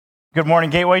Good morning,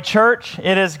 Gateway Church.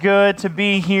 It is good to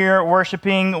be here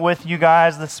worshiping with you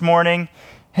guys this morning.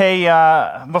 Hey,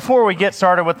 before we get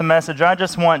started with the message, I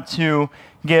just want to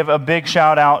give a big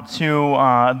shout out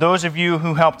to those of you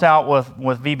who helped out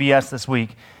with VBS this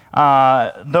week.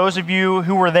 Those of you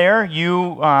who were there,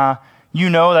 you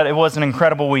know that it was an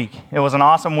incredible week. It was an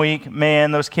awesome week.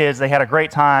 Man, those kids, they had a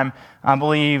great time. I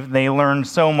believe they learned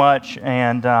so much,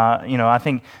 and I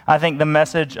think the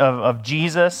message of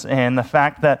Jesus and the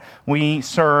fact that we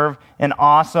serve an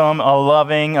awesome, a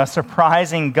loving, a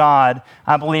surprising God,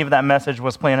 I believe that message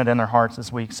was planted in their hearts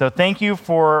this week. So thank you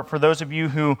for those of you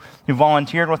who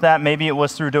volunteered with that. Maybe it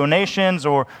was through donations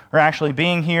or actually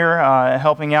being here,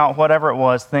 helping out, whatever it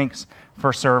was. Thanks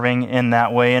for serving in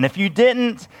that way. And if you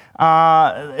didn't,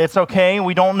 it's okay.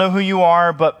 We don't know who you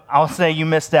are, but I'll say you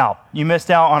missed out. You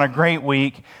missed out on a great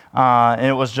week, and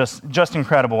it was just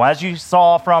incredible. As you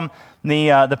saw from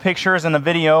the pictures and the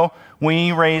video,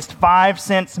 we raised 5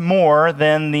 cents more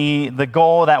than the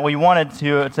goal that we wanted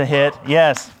to hit.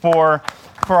 Yes, for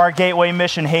our Gateway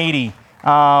Mission Haiti,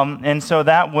 and so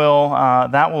that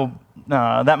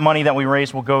money that we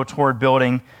raised will go toward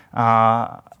building.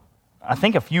 I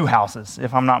think a few houses,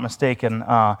 if I'm not mistaken,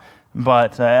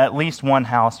 but at least one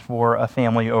house for a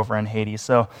family over in Haiti.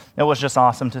 So it was just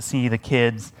awesome to see the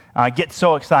kids get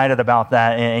so excited about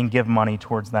that and give money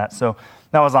towards that. So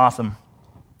that was awesome.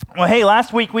 Well, hey,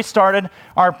 last week we started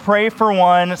our Pray for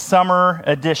One Summer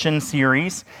Edition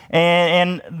series,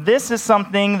 and this is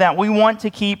something that we want to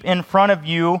keep in front of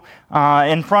you,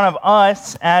 in front of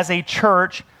us as a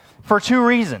church for two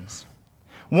reasons.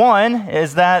 One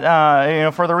is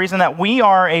that, for the reason that we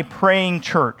are a praying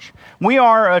church. We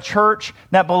are a church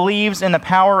that believes in the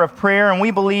power of prayer, and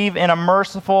we believe in a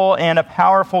merciful and a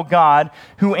powerful God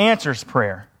who answers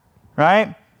prayer,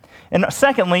 right? And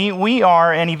secondly, we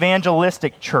are an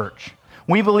evangelistic church.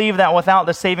 We believe that without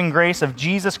the saving grace of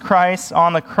Jesus Christ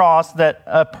on the cross, that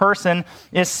a person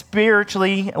is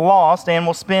spiritually lost and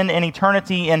will spend an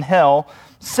eternity in hell,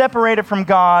 separated from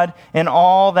God and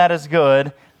all that is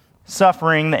good,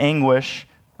 suffering the anguish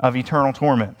of eternal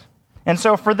torment. And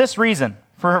so for this reason,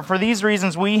 for these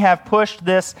reasons, we have pushed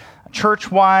this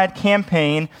church-wide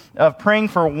campaign of praying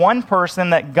for one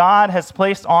person that God has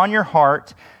placed on your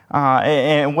heart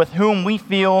and with whom we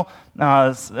feel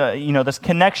this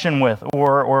connection with,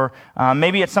 or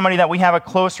maybe it's somebody that we have a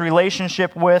close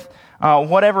relationship with,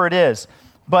 whatever it is.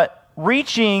 But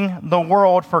reaching the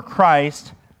world for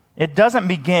Christ, it doesn't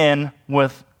begin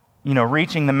with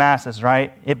reaching the masses,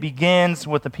 right? It begins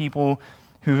with the people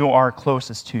who are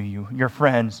closest to you, your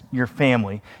friends, your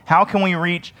family. How can we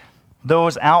reach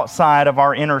those outside of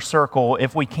our inner circle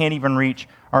if we can't even reach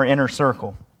our inner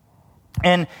circle?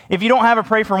 And if you don't have a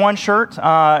Pray for One shirt,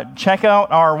 check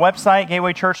out our website,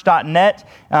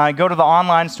 gatewaychurch.net. Go to the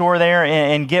online store there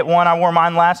and get one. I wore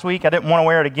mine last week. I didn't want to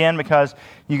wear it again because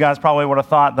you guys probably would have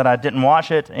thought that I didn't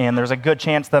wash it, and there's a good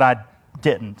chance that I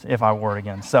didn't if I wore it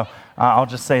again. So I'll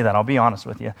just say that. I'll be honest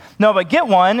with you. No, but get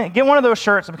one of those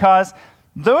shirts, because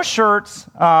those shirts,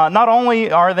 not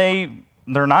only are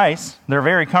they're nice, they're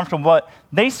very comfortable, but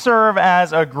they serve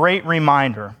as a great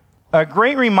reminder. A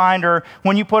great reminder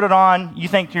when you put it on, you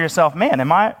think to yourself, man,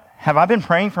 have I been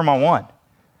praying for my one?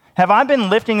 Have I been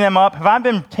lifting them up? Have I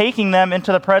been taking them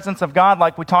into the presence of God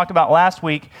like we talked about last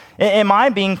week? Am I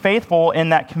being faithful in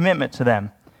that commitment to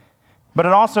them? But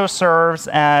it also serves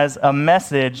as a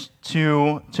message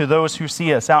to those who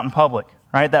see us out in public,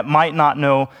 right, that might not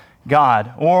know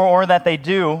God, or that they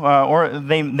do, or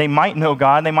they might know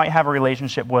God, they might have a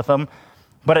relationship with Him,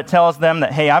 but it tells them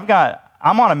that, hey,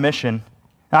 I'm on a mission,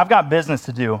 and I've got business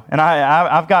to do, and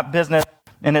I've got business,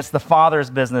 and it's the Father's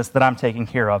business that I'm taking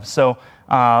care of. So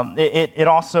it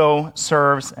also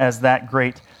serves as that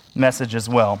great message as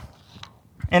well.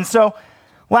 And so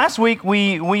last week,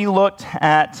 we looked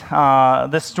at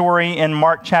this story in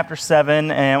Mark chapter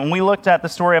 7, and we looked at the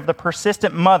story of the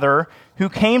persistent mother who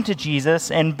came to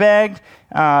Jesus and begged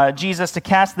Jesus to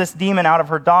cast this demon out of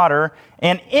her daughter.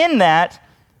 And in that,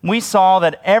 we saw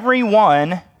that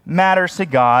everyone matters to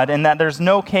God and that there's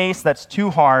no case that's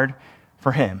too hard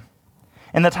for Him.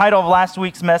 And the title of last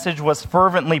week's message was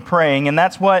Fervently Praying, and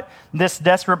that's what this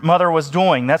desperate mother was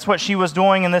doing. That's what she was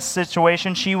doing in this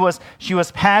situation. She was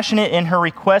passionate in her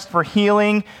request for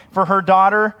healing for her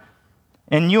daughter.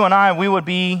 And you and I, we would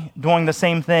be doing the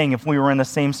same thing if we were in the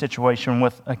same situation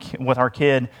with our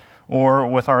kid or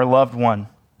with our loved one,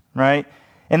 right?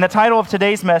 And the title of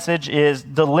today's message is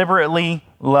Deliberately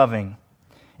Loving.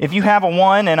 If you have a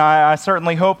one, and I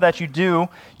certainly hope that you do,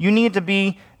 you need to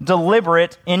be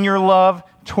deliberate in your love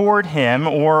toward him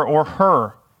or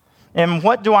her. And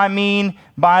what do I mean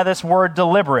by this word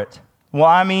deliberate? Well,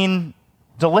 I mean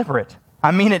deliberate.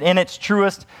 I mean it in its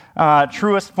truest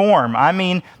form. I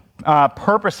mean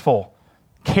purposeful,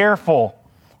 careful,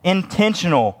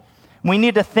 intentional. We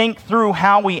need to think through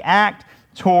how we act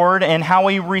toward and how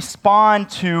we respond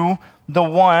to the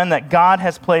one that God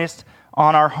has placed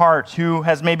on our hearts, who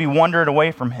has maybe wandered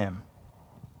away from him.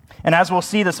 And as we'll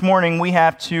see this morning, we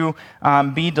have to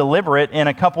be deliberate in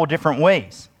a couple different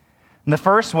ways. And the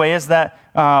first way is that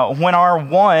when our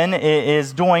one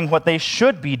is doing what they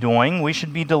should be doing, we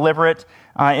should be deliberate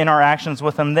in our actions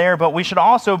with them there, but we should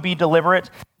also be deliberate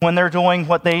when they're doing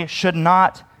what they should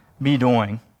not be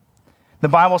doing. The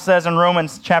Bible says in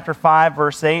Romans chapter 5,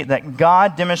 verse 8, that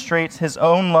God demonstrates his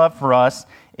own love for us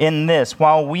in this: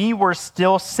 while we were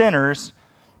still sinners,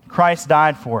 Christ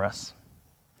died for us.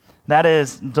 That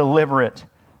is deliberate,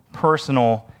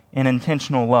 personal, and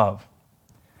intentional love.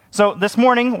 So this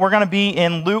morning, we're going to be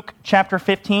in Luke chapter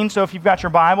 15. So if you've got your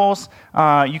Bibles,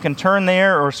 you can turn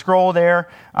there or scroll there.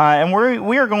 And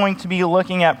we are going to be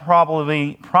looking at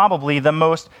probably the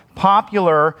most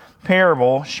popular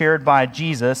parable shared by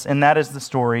Jesus, and that is the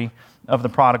story of the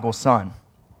prodigal son.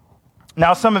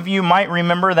 Now, some of you might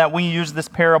remember that we used this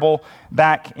parable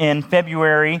back in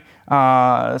February,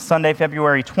 Sunday,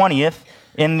 February 20th,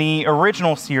 in the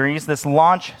original series, this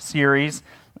launch series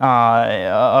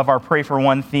of our Pray for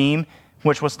One theme,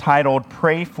 which was titled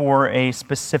Pray for a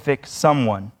Specific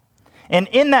Someone. And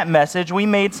in that message, we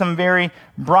made some very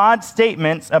broad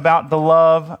statements about the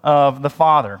love of the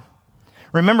Father.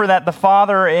 Remember that the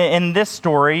Father in this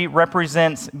story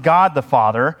represents God the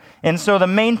Father. And so the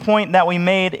main point that we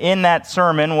made in that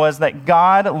sermon was that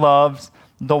God loves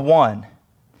the one.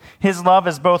 His love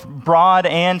is both broad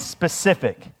and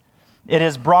specific. It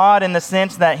is broad in the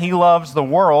sense that he loves the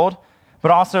world, but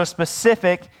also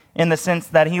specific in the sense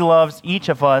that he loves each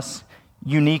of us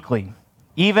uniquely.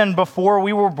 Even before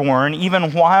we were born,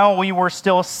 even while we were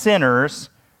still sinners,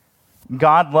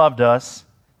 God loved us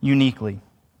uniquely.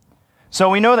 So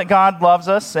we know that God loves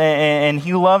us and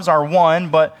he loves our one,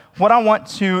 but what I want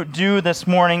to do this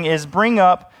morning is bring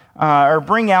out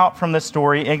from this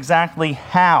story exactly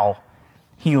how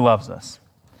he loves us.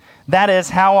 That is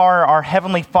how our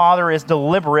Heavenly Father is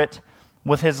deliberate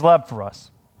with his love for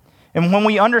us. And when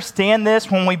we understand this,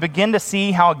 when we begin to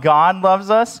see how God loves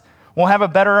us, we'll have a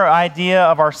better idea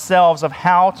of ourselves, of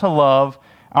how to love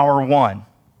our one.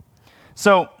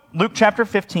 So Luke chapter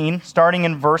 15, starting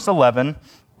in verse 11,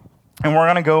 and we're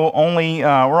only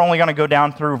going to go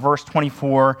down through verse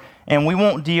 24, and we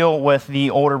won't deal with the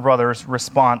older brother's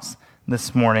response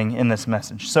this morning in this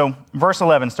message. So verse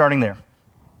 11, starting there.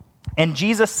 And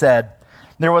Jesus said,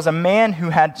 "There was a man who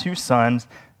had 2 sons,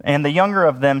 and the younger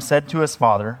of them said to his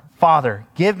father, 'Father,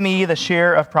 give me the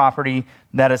share of property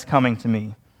that is coming to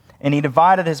me.' And he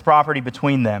divided his property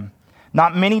between them.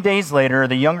 Not many days later,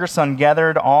 the younger son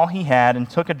gathered all he had and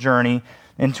took a journey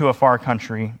into a far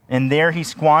country. And there he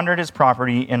squandered his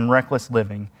property in reckless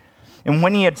living. And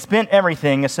when he had spent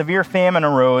everything, a severe famine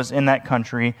arose in that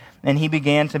country, and he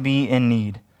began to be in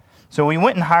need. So he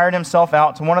went and hired himself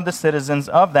out to one of the citizens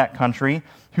of that country,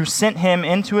 who sent him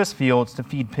into his fields to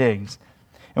feed pigs.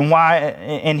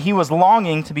 And he was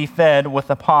longing to be fed with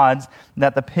the pods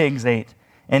that the pigs ate,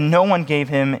 and no one gave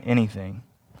him anything.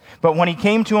 But when he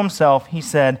came to himself, he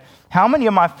said, 'How many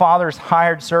of my father's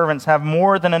hired servants have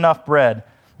more than enough bread,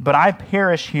 but I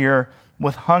perish here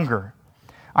with hunger?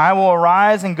 I will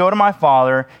arise and go to my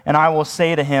father, and I will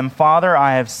say to him, Father,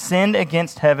 I have sinned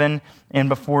against heaven and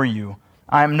before you.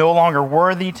 I am no longer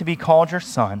worthy to be called your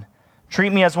son.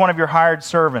 Treat me as one of your hired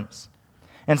servants.'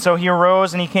 And so he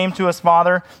arose and he came to his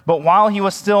father, but while he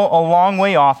was still a long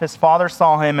way off, his father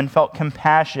saw him and felt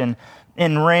compassion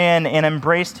and ran and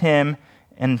embraced him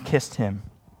and kissed him.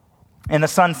 And the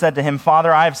son said to him,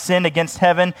 Father, I have sinned against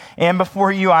heaven and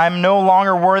before you. I am no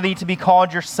longer worthy to be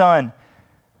called your son.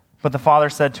 But the father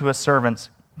said to his servants,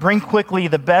 Bring quickly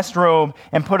the best robe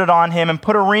and put it on him, and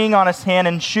put a ring on his hand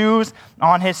and shoes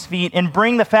on his feet, and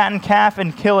bring the fattened calf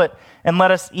and kill it, and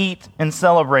let us eat and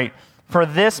celebrate. For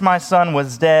this my son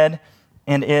was dead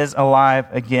and is alive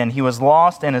again. He was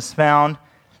lost and is found.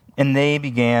 And they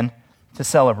began to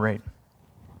celebrate."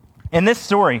 In this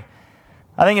story,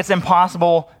 I think it's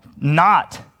impossible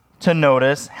not to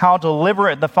notice how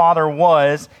deliberate the father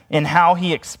was in how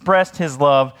he expressed his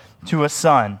love to his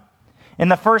son.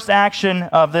 And the first action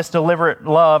of this deliberate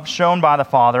love shown by the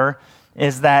father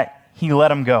is that he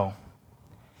let him go.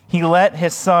 He let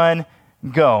his son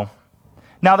go.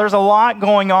 Now, there's a lot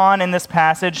going on in this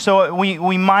passage, so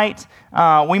we might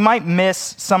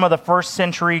miss some of the first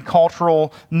century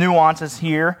cultural nuances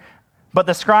here. But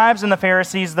the scribes and the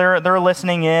Pharisees, they're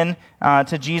listening in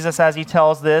to Jesus as he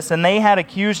tells this, and they had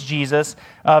accused Jesus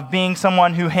of being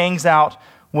someone who hangs out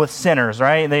with sinners,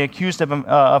 right? They accused him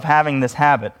of having this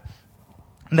habit.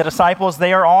 The disciples,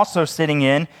 they are also sitting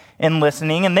in and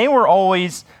listening, and they were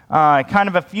always kind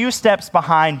of a few steps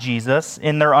behind Jesus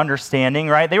in their understanding,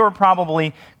 right? They were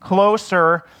probably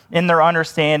closer in their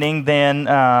understanding than,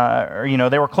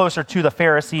 they were closer to the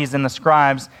Pharisees and the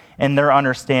scribes in their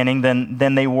understanding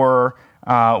than they were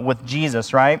with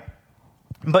Jesus, right?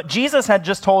 But Jesus had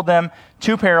just told them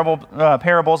two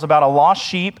parables about a lost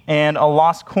sheep and a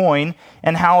lost coin,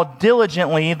 and how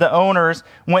diligently the owners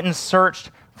went and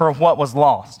searched for what was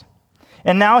lost.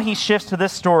 And now he shifts to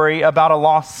this story about a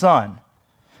lost son.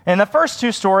 And the first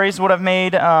two stories would have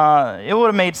made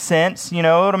sense. It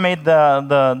would have made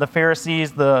the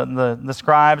Pharisees, the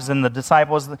scribes, and the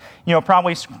disciples,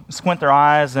 probably squint their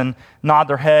eyes and nod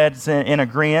their heads in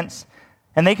agreement.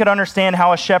 And they could understand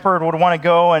how a shepherd would want to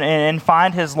go and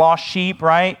find his lost sheep,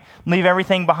 right? Leave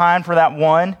everything behind for that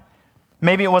one.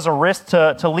 Maybe it was a risk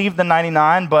to leave the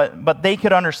 99, but they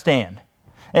could understand.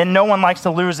 And no one likes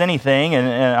to lose anything,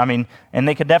 and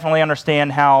they could definitely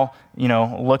understand how,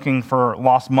 looking for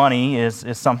lost money is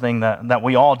something that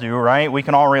we all do, right? We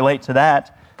can all relate to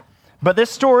that. But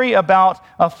this story about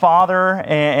a father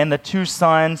and the two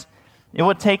sons, it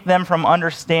would take them from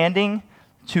understanding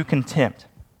to contempt.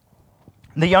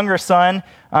 The younger son,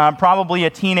 probably a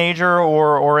teenager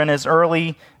or in his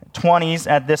early 20s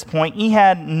at this point, he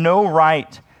had no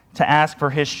right to ask for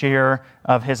his share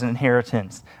of his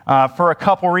inheritance for a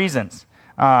couple reasons.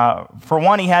 For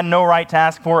one, he had no right to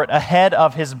ask for it ahead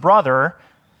of his brother.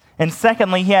 And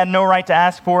secondly, he had no right to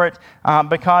ask for it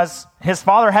because his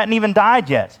father hadn't even died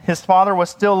yet. His father was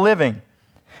still living.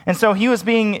 And so he was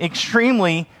being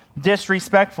extremely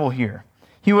disrespectful here.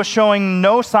 He was showing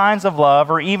no signs of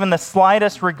love or even the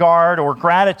slightest regard or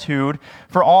gratitude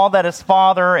for all that his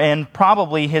father and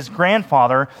probably his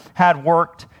grandfather had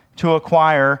worked to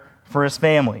acquire for his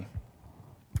family.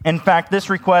 In fact, this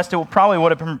request, it probably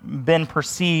would have been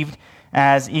perceived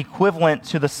as equivalent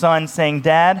to the son saying,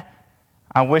 "Dad,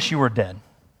 I wish you were dead.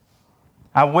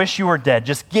 I wish you were dead.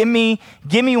 Just give me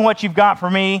what you've got for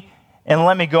me and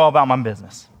let me go about my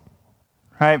business."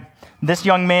 Right? This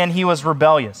young man, he was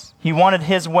rebellious. He wanted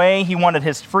his way, he wanted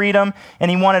his freedom, and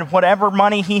he wanted whatever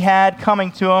money he had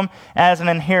coming to him as an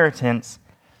inheritance.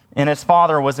 And his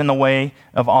father was in the way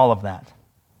of all of that.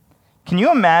 Can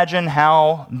you imagine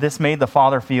how this made the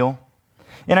father feel?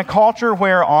 In a culture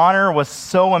where honor was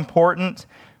so important,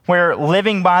 where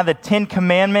living by the 10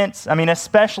 Commandments,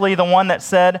 especially the one that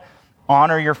said,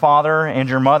 honor your father and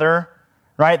your mother,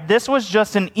 right? This was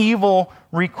just an evil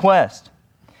request.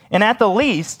 And at the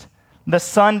least, the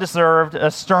son deserved a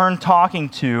stern talking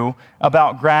to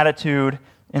about gratitude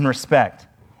and respect.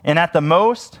 And at the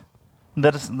most,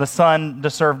 the son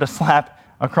deserved a slap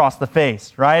across the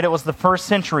face, right? It was the first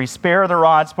century, spare the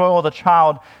rod, spoil the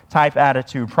child type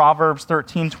attitude. Proverbs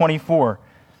 13:24.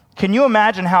 Can you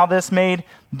imagine how this made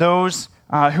those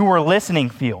who were listening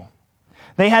feel?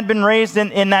 They had been raised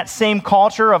in that same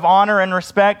culture of honor and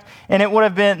respect, and it would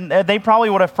have been, they probably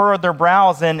would have furrowed their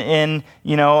brows in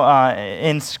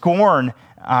scorn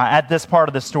at this part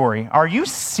of the story. Are you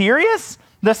serious?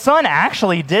 The son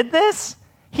actually did this?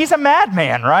 He's a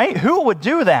madman, right? Who would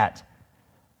do that?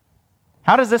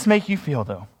 How does this make you feel,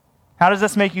 though? How does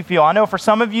this make you feel? I know for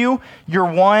some of you, your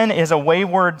one is a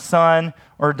wayward son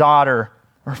or daughter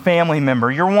or family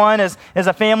member. Your one is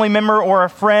a family member or a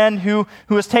friend who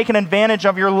has taken advantage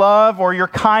of your love or your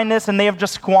kindness, and they have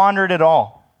just squandered it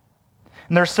all.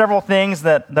 And there's several things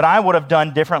that I would have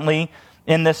done differently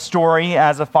in this story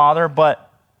as a father,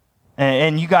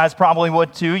 and you guys probably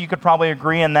would too. You could probably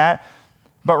agree in that.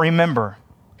 But remember,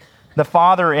 the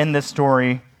father in this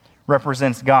story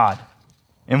represents God.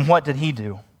 And what did he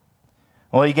do?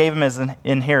 Well, he gave him his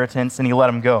inheritance and he let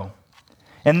him go.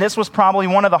 And this was probably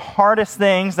one of the hardest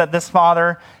things that this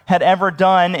father had ever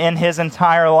done in his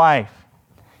entire life.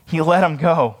 He let him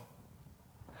go.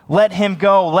 Let him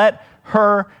go. Let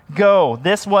her go.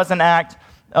 This was an act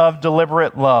of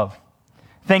deliberate love.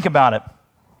 Think about it.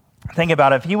 Think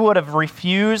about it. If he would have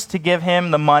refused to give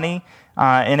him the money,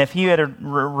 and if he had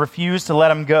refused to let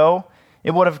him go,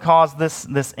 it would have caused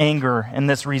this anger and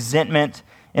this resentment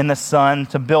in the son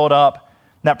to build up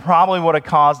that probably would have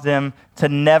caused him to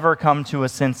never come to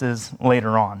his senses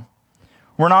later on.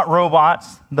 We're not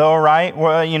robots, though, right?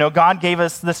 God gave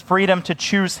us this freedom to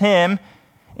choose him,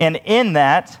 and in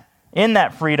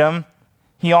that freedom,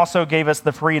 he also gave us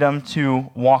the freedom to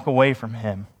walk away from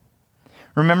him.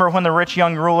 Remember when the rich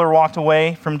young ruler walked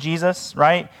away from Jesus,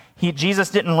 right? Jesus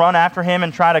didn't run after him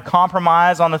and try to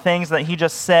compromise on the things that he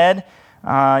just said,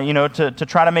 to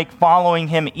try to make following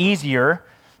him easier.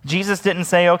 Jesus didn't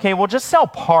say, okay, well, just sell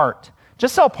part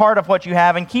Just sell part of what you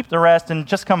have and keep the rest and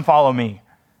just come follow me.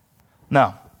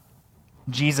 No.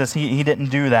 Jesus, he didn't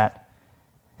do that.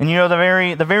 And you know,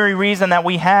 the very reason that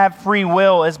we have free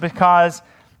will is because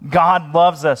God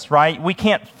loves us, right? We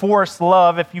can't force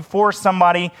love. If you force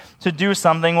somebody to do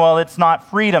something, well, it's not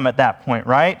freedom at that point,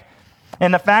 right?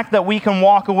 And the fact that we can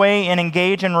walk away and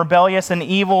engage in rebellious and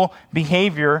evil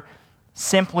behavior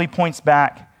simply points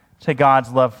back to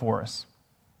God's love for us.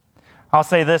 I'll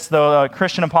say this, though.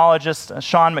 Christian apologist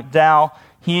Sean McDowell,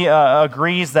 he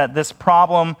agrees that this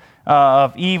problem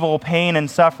of evil, pain,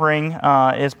 and suffering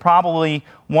is probably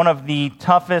one of the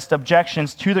toughest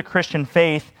objections to the Christian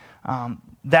faith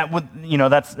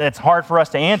it's hard for us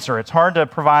to answer. It's hard to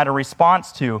provide a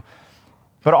response to.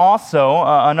 But also,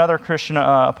 another Christian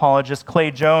apologist,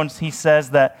 Clay Jones, he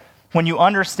says that when you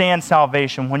understand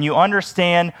salvation, when you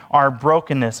understand our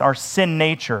brokenness, our sin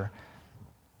nature,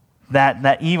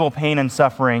 that evil, pain, and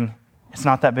suffering, it's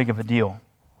not that big of a deal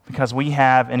because we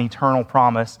have an eternal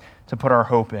promise to put our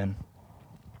hope in.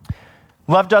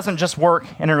 Love doesn't just work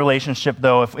in a relationship,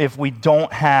 though, if we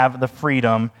don't have the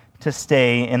freedom to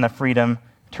stay and the freedom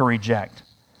to reject.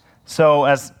 So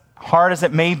as hard as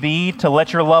it may be to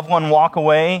let your loved one walk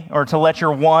away or to let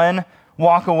your one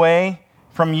walk away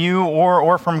from you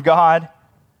or from God,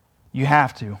 you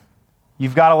have to.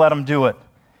 You've got to let them do it.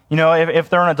 You know, if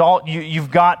they're an adult,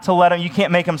 you've got to let them, you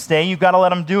can't make them stay, you've got to let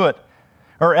them do it.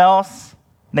 Or else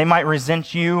they might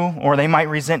resent you or they might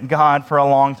resent God for a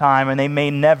long time and they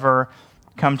may never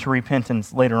come to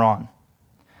repentance later on.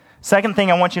 Second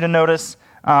thing I want you to notice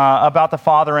about the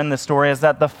father in this story is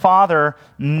that the father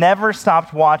never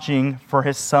stopped watching for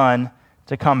his son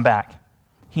to come back.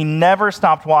 He never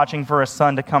stopped watching for his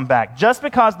son to come back. Just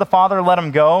because the father let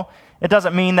him go, it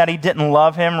doesn't mean that he didn't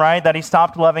love him, right? That he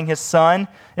stopped loving his son.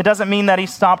 It doesn't mean that he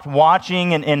stopped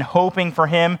watching and hoping for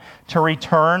him to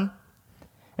return.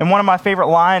 And one of my favorite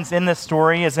lines in this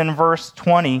story is in verse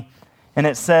 20, and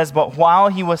it says, "But while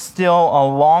he was still a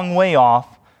long way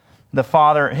off,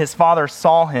 his father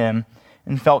saw him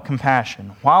and felt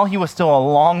compassion." While he was still a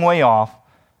long way off,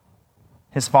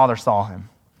 his father saw him.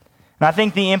 And I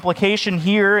think the implication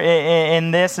here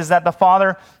in this is that the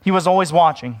father, he was always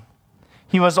watching.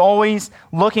 He was always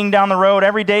looking down the road.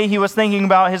 Every day he was thinking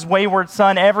about his wayward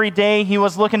son. Every day he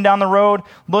was looking down the road,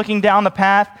 looking down the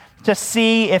path to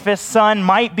see if his son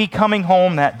might be coming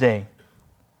home that day.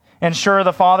 And sure,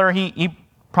 the father, he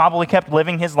probably kept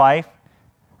living his life,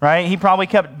 right? He probably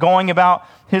kept going about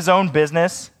his own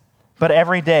business. But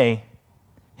every day,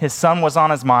 his son was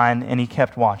on his mind, and he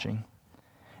kept watching.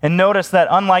 And notice that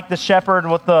unlike the shepherd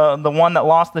with the one that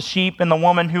lost the sheep and the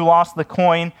woman who lost the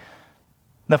coin,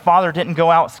 the father didn't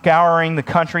go out scouring the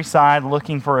countryside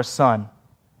looking for his son.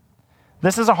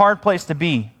 This is a hard place to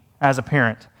be as a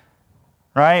parent,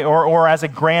 right? Or as a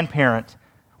grandparent,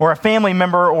 or a family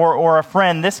member, or a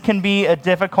friend. This can be a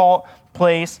difficult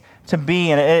place to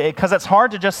be in, because it's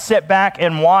hard to just sit back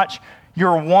and watch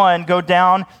your one go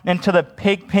down into the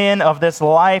pig pen of this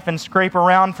life and scrape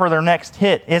around for their next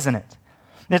hit, isn't it?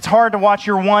 It's hard to watch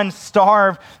your one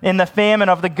starve in the famine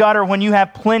of the gutter when you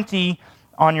have plenty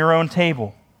on your own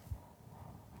table.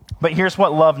 But here's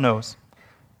what love knows.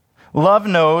 Love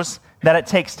knows that it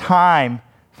takes time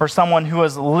for someone who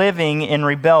is living in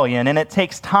rebellion, and it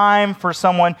takes time for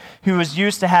someone who is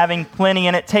used to having plenty,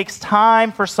 and it takes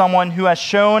time for someone who has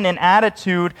shown an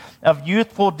attitude of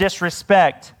youthful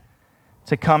disrespect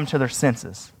to come to their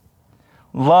senses.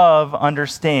 Love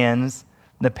understands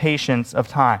the patience of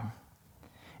time.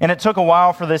 And it took a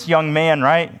while for this young man,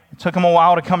 right? It took him a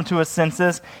while to come to his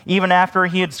senses. Even after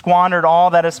he had squandered all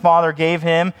that his father gave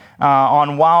him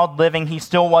on wild living, he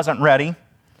still wasn't ready.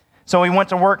 So he went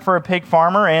to work for a pig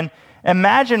farmer. And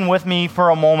imagine with me for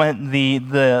a moment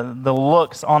the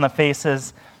looks on the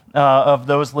faces of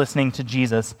those listening to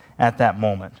Jesus at that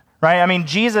moment. Right? I mean,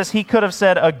 Jesus, he could have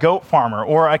said a goat farmer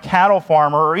or a cattle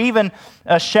farmer or even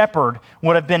a shepherd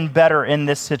would have been better in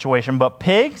this situation. But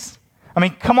pigs? I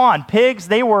mean, come on, pigs,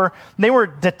 they were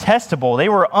detestable. They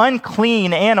were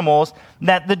unclean animals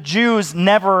that the Jews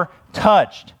never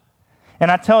touched. And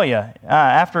I tell you,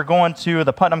 after going to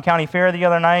the Putnam County Fair the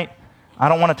other night, I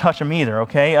don't want to touch them either,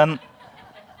 okay?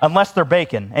 Unless they're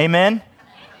bacon. Amen?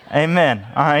 Amen.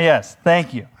 Yes,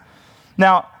 thank you.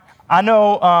 Now, I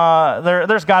know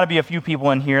there's got to be a few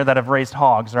people in here that have raised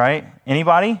hogs, right?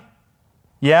 Anybody?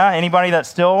 Yeah? Anybody that's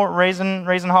still raising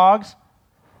hogs?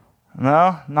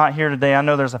 No? Not here today. I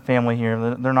know there's a family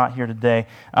here. They're not here today.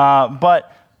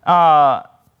 But why?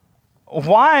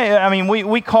 I mean,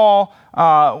 we call,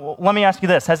 let me ask you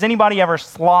this. Has anybody ever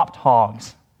slopped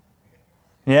hogs?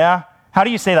 Yeah? How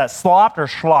do you say that? Slopped or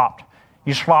schlopped?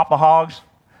 You slop the hogs?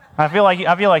 I feel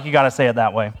like you got to say it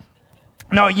that way.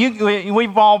 No,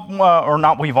 we've all, or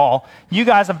not we've all, you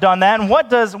guys have done that. And what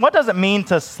does it mean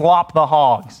to slop the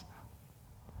hogs?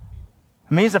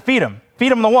 It means to feed them.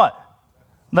 Feed them the what?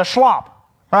 The schlop,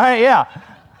 right? Yeah.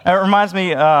 It reminds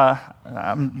me,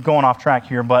 I'm going off track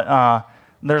here, but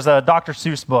there's a Dr.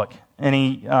 Seuss book.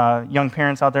 Any young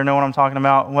parents out there know what I'm talking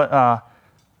about? What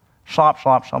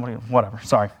schlop, whatever.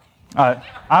 Sorry.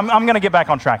 I'm going to get back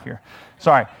on track here.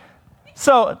 Sorry.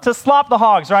 So to slop the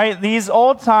hogs, right? These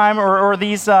old-time or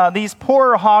these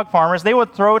poor hog farmers, they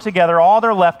would throw together all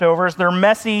their leftovers, their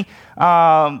messy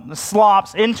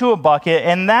slops into a bucket,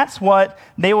 and that's what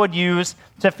they would use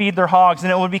to feed their hogs.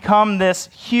 And it would become this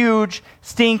huge,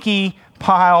 stinky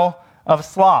pile of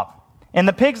slop. And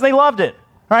the pigs, they loved it,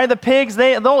 right? The pigs,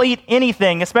 they'll eat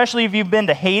anything, especially if you've been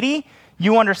to Haiti.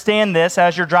 You understand this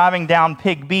as you're driving down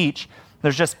Pig Beach.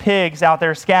 There's just pigs out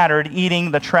there scattered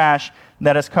eating the trash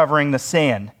that is covering the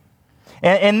sand.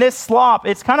 And this slop,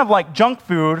 it's kind of like junk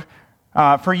food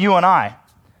for you and I.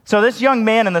 So this young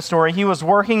man in the story, he was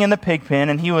working in the pig pen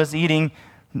and he was eating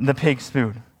the pig's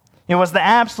food. It was the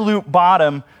absolute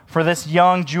bottom for this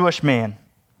young Jewish man.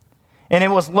 And it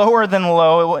was lower than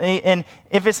low. And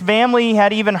if his family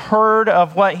had even heard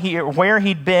of where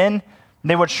he'd been,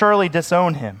 they would surely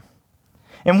disown him.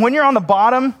 And when you're on the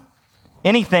bottom,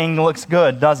 anything looks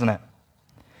good, doesn't it?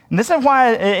 And this is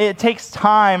why it takes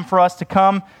time for us to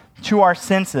come to our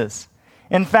senses.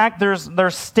 In fact, there's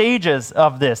stages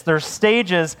of this. There's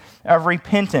stages of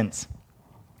repentance.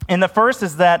 And the first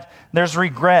is that there's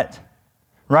regret,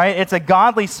 right? It's a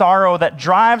godly sorrow that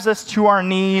drives us to our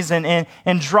knees and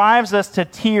drives us to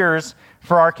tears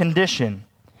for our condition.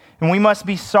 And we must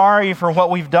be sorry for what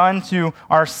we've done to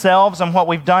ourselves and what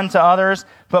we've done to others,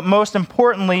 but most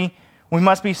importantly, we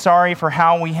must be sorry for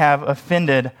how we have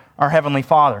offended our Heavenly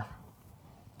Father.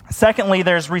 Secondly,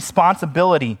 there's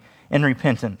responsibility in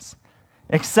repentance.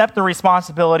 Accept the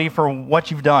responsibility for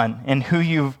what you've done and who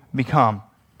you've become.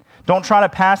 Don't try to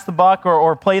pass the buck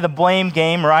or play the blame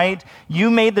game, right?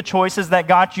 You made the choices that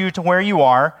got you to where you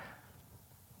are,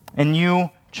 and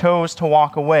you chose to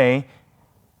walk away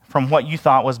from what you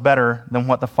thought was better than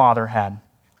what the Father had.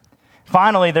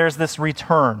 Finally, there's this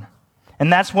return.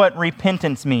 And that's what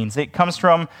repentance means. It comes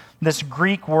from this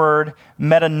Greek word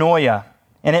metanoia,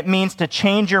 and it means to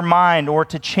change your mind or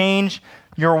to change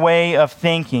your way of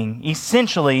thinking.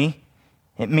 Essentially,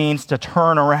 it means to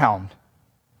turn around.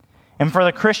 And for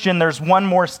the Christian, there's one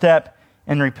more step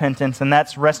in repentance, and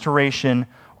that's restoration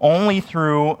only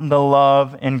through the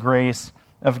love and grace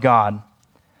of God.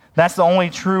 That's the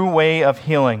only true way of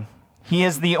healing. He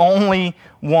is the only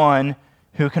one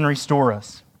who can restore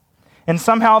us. And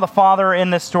somehow the Father in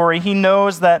this story, he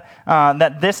knows that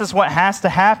this is what has to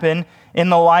happen in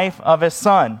the life of his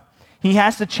Son. He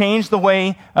has to change the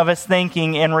way of his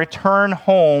thinking and return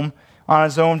home on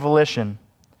his own volition.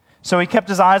 So he kept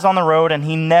his eyes on the road and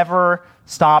he never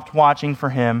stopped watching for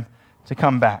him to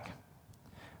come back.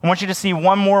 I want you to see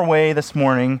one more way this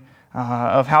morning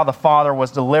of how the Father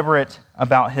was deliberate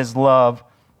about his love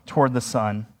toward the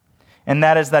Son. And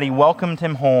that is that he welcomed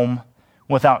him home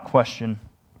without question.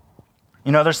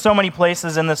 You know, there's so many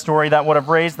places in this story that would have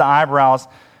raised the eyebrows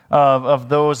of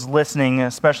those listening,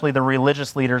 especially the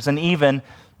religious leaders and even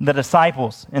the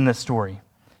disciples in this story.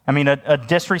 I mean, a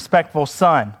disrespectful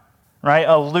son, right?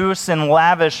 A loose and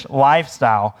lavish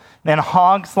lifestyle, and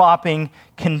hog-slopping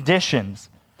conditions.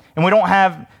 And we don't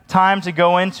have time to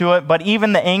go into it, but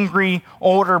even the angry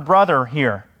older brother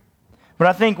here. But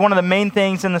I think one of the main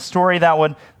things in the story that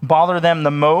would bother them the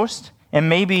most, and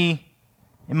maybe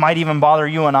it might even bother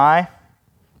you and I,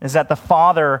 is that the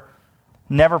Father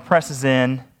never presses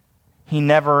in. He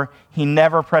never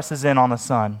presses in on the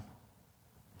Son.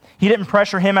 He didn't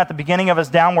pressure him at the beginning of his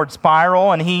downward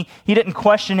spiral, and he didn't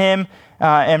question him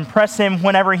and press him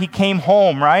whenever he came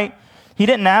home, right? He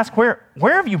didn't ask, where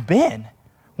have you been?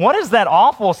 What is that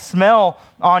awful smell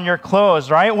on your clothes,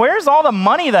 right? Where's all the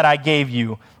money that I gave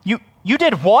you? You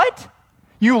did what?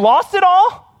 You lost it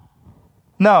all?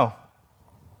 No,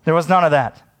 there was none of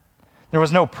that. There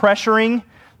was no pressuring.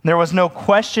 There was no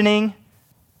questioning,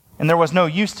 and there was no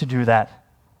use to do that,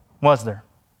 was there?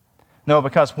 No,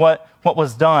 because what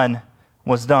was done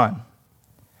was done.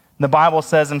 The Bible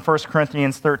says in 1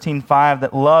 Corinthians 13:5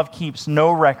 that love keeps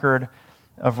no record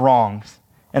of wrongs.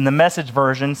 And the Message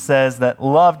version says that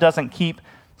love doesn't keep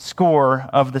score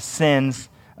of the sins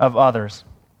of others.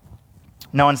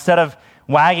 Now, instead of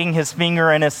wagging his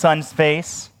finger in his son's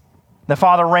face, the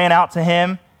Father ran out to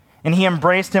him, and he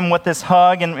embraced him with this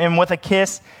hug and with a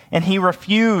kiss, and he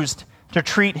refused to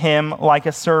treat him like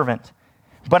a servant.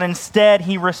 But instead,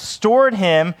 he restored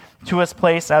him to his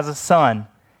place as a son.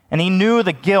 And he knew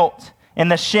the guilt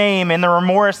and the shame and the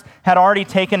remorse had already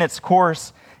taken its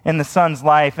course in the son's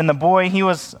life. And the boy, he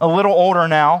was a little older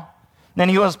now,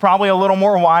 and he was probably a little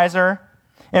more wiser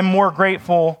and more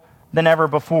grateful than ever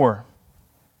before.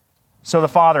 So the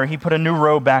father, he put a new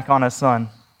robe back on his son.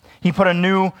 He put a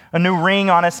new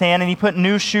ring on his hand, and he put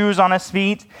new shoes on his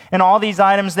feet. And all these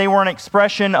items, they were an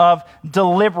expression of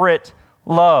deliberate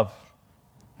love.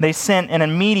 They sent an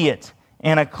immediate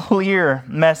and a clear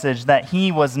message that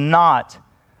he was not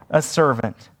a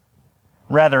servant.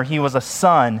 Rather, he was a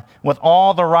son with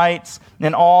all the rights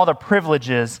and all the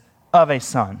privileges of a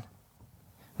son.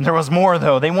 There was more,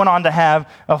 though. They went on to have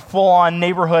a full-on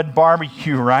neighborhood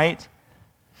barbecue, right?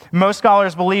 Most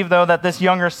scholars believe, though, that this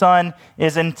younger son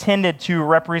is intended to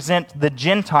represent the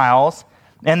Gentiles,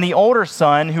 and the older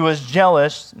son, who is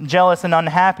jealous and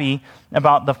unhappy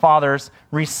about the father's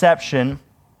reception,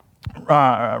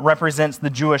 represents the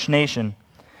Jewish nation.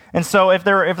 And so if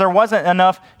there wasn't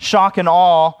enough shock and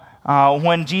awe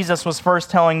when Jesus was first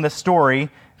telling the story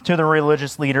to the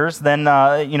religious leaders, then,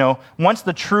 once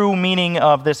the true meaning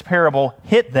of this parable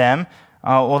hit them,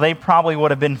 they probably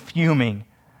would have been fuming.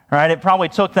 Right? It probably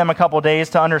took them a couple days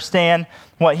to understand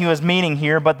what he was meaning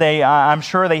here, but I'm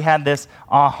sure they had this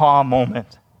aha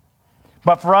moment.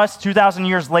 But for us, 2,000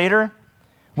 years later,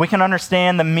 we can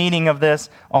understand the meaning of this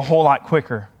a whole lot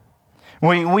quicker.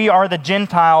 We are the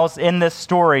Gentiles in this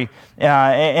story,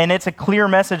 and it's a clear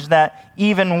message that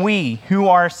even we, who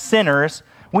are sinners,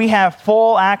 we have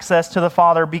full access to the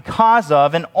Father because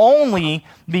of, and only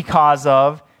because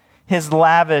of, his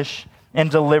lavish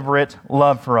and deliberate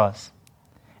love for us.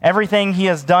 Everything he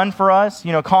has done for us,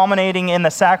 culminating in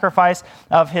the sacrifice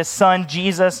of his son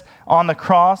Jesus on the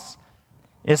cross,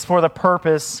 is for the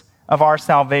purpose of our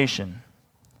salvation.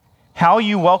 How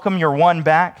you welcome your one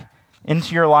back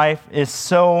into your life is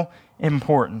so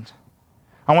important.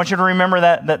 I want you to remember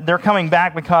that they're coming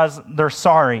back because they're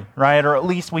sorry, right? Or at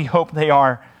least we hope they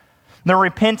are. They're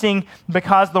repenting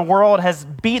because the world has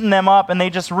beaten them up, and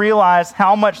they just realize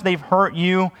how much they've hurt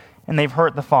you and they've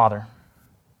hurt the Father.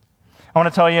 I want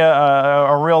to tell you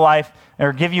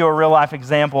give you a real life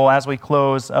example as we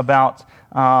close about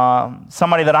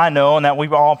somebody that I know and that we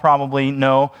all probably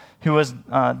know who is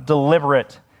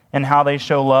deliberate in how they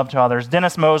show love to others.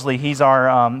 Dennis Mosley, he's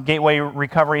our Gateway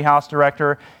Recovery House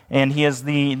director, and he is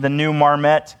the new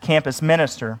Marmet campus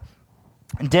minister.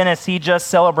 Dennis, he just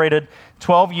celebrated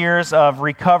 12 years of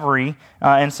recovery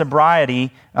and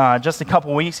sobriety just a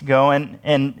couple weeks ago,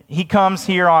 and he comes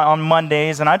here on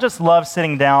Mondays, and I just love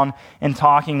sitting down and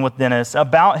talking with Dennis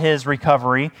about his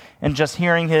recovery and just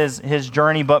hearing his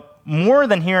journey. But more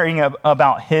than hearing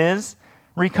about his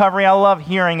recovery, I love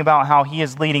hearing about how he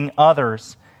is leading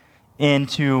others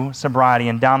into sobriety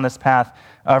and down this path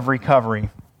of recovery.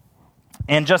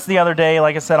 And just the other day,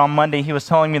 like I said, on Monday, he was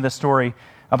telling me the story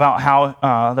about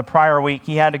how the prior week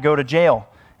he had to go to jail,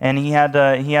 and he had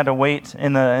to wait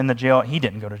in the jail. He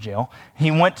didn't go to jail.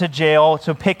 He went to jail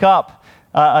to pick up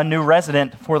a new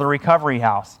resident for the recovery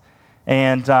house.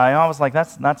 And I was like,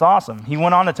 that's awesome. He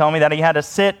went on to tell me that he had to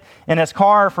sit in his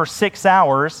car for 6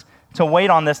 hours to wait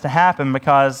on this to happen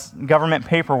because government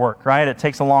paperwork, right? It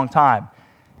takes a long time.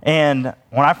 And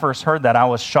when I first heard that, I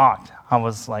was shocked. I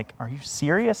was like, are you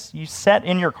serious? You sat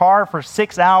in your car for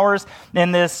 6 hours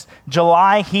in this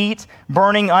July heat,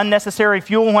 burning unnecessary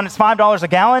fuel when it's $5 a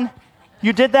gallon?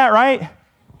 You did that, right?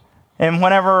 And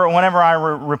whenever I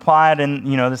replied in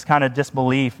this kind of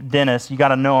disbelief, Dennis, you got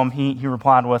to know him, he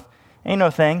replied with, ain't no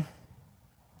thing.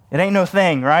 It ain't no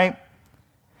thing, right?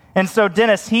 And so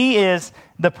Dennis, he is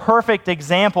the perfect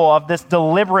example of this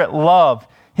deliberate love.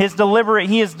 He is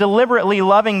deliberately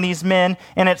loving these men,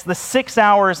 and it's the 6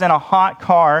 hours in a hot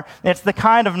car. It's the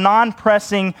kind of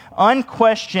non-pressing,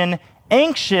 unquestioned,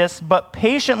 anxious, but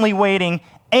patiently waiting,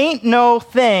 ain't no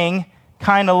thing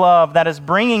kind of love that is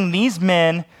bringing these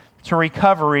men to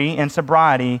recovery and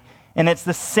sobriety. And it's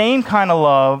the same kind of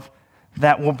love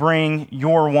that will bring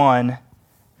your one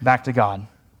back to God.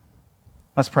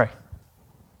 Let's pray.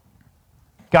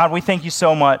 God, we thank you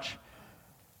so much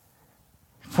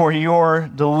for your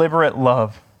deliberate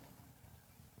love.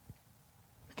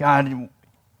 God,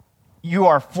 you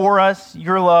are for us.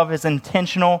 Your love is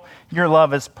intentional. Your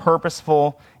love is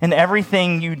purposeful. And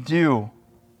everything you do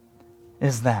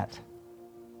is that.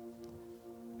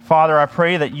 Father, I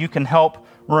pray that you can help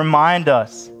remind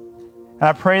us. And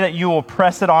I pray that you will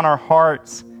press it on our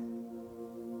hearts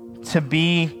to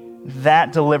be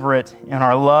that deliberate in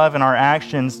our love and our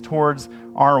actions towards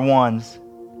our ones.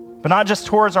 But not just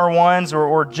towards our ones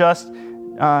or just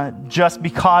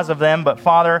because of them, but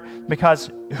Father,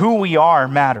 because who we are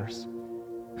matters.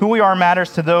 Who we are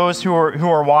matters to those who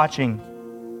are watching.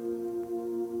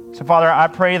 So, Father, I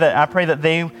pray that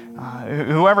they,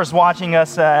 whoever's watching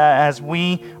us as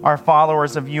we are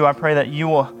followers of you, I pray that you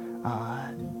will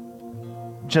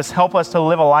just help us to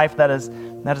live a life that is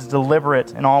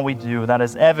deliberate in all we do, that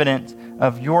is evident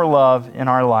of your love in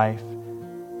our life,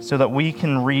 so that we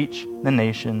can reach the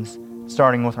nations,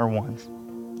 starting with our ones.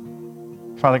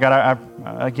 Father God,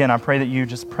 I pray that you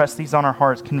just press these on our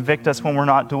hearts, convict us when we're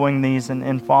not doing these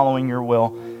and following your will.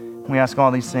 We ask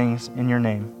all these things in your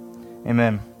name.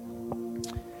 Amen.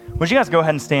 Would you guys go ahead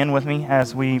and stand with me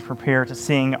as we prepare to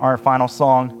sing our final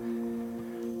song?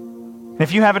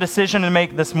 If you have a decision to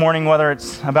make this morning, whether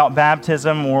it's about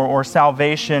baptism or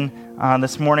salvation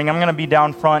this morning, I'm going to be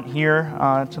down front here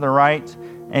to the right,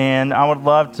 and I would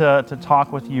love to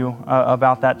talk with you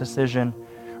about that decision.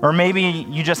 Or maybe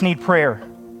you just need prayer.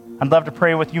 I'd love to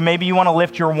pray with you. Maybe you want to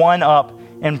lift your one up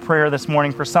in prayer this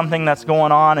morning for something that's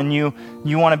going on, and you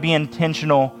want to be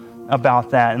intentional about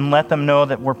that and let them know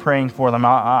that we're praying for them.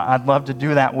 I'd love to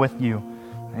do that with you.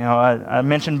 You know, I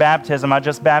mentioned baptism. I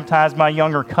just baptized my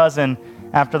younger cousin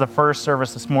after the first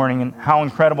service this morning, and how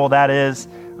incredible that is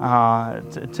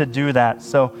to do that.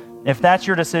 So if that's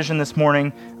your decision this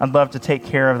morning, I'd love to take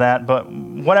care of that. But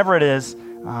whatever it is,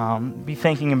 be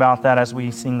thinking about that as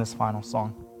we sing this final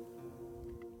song.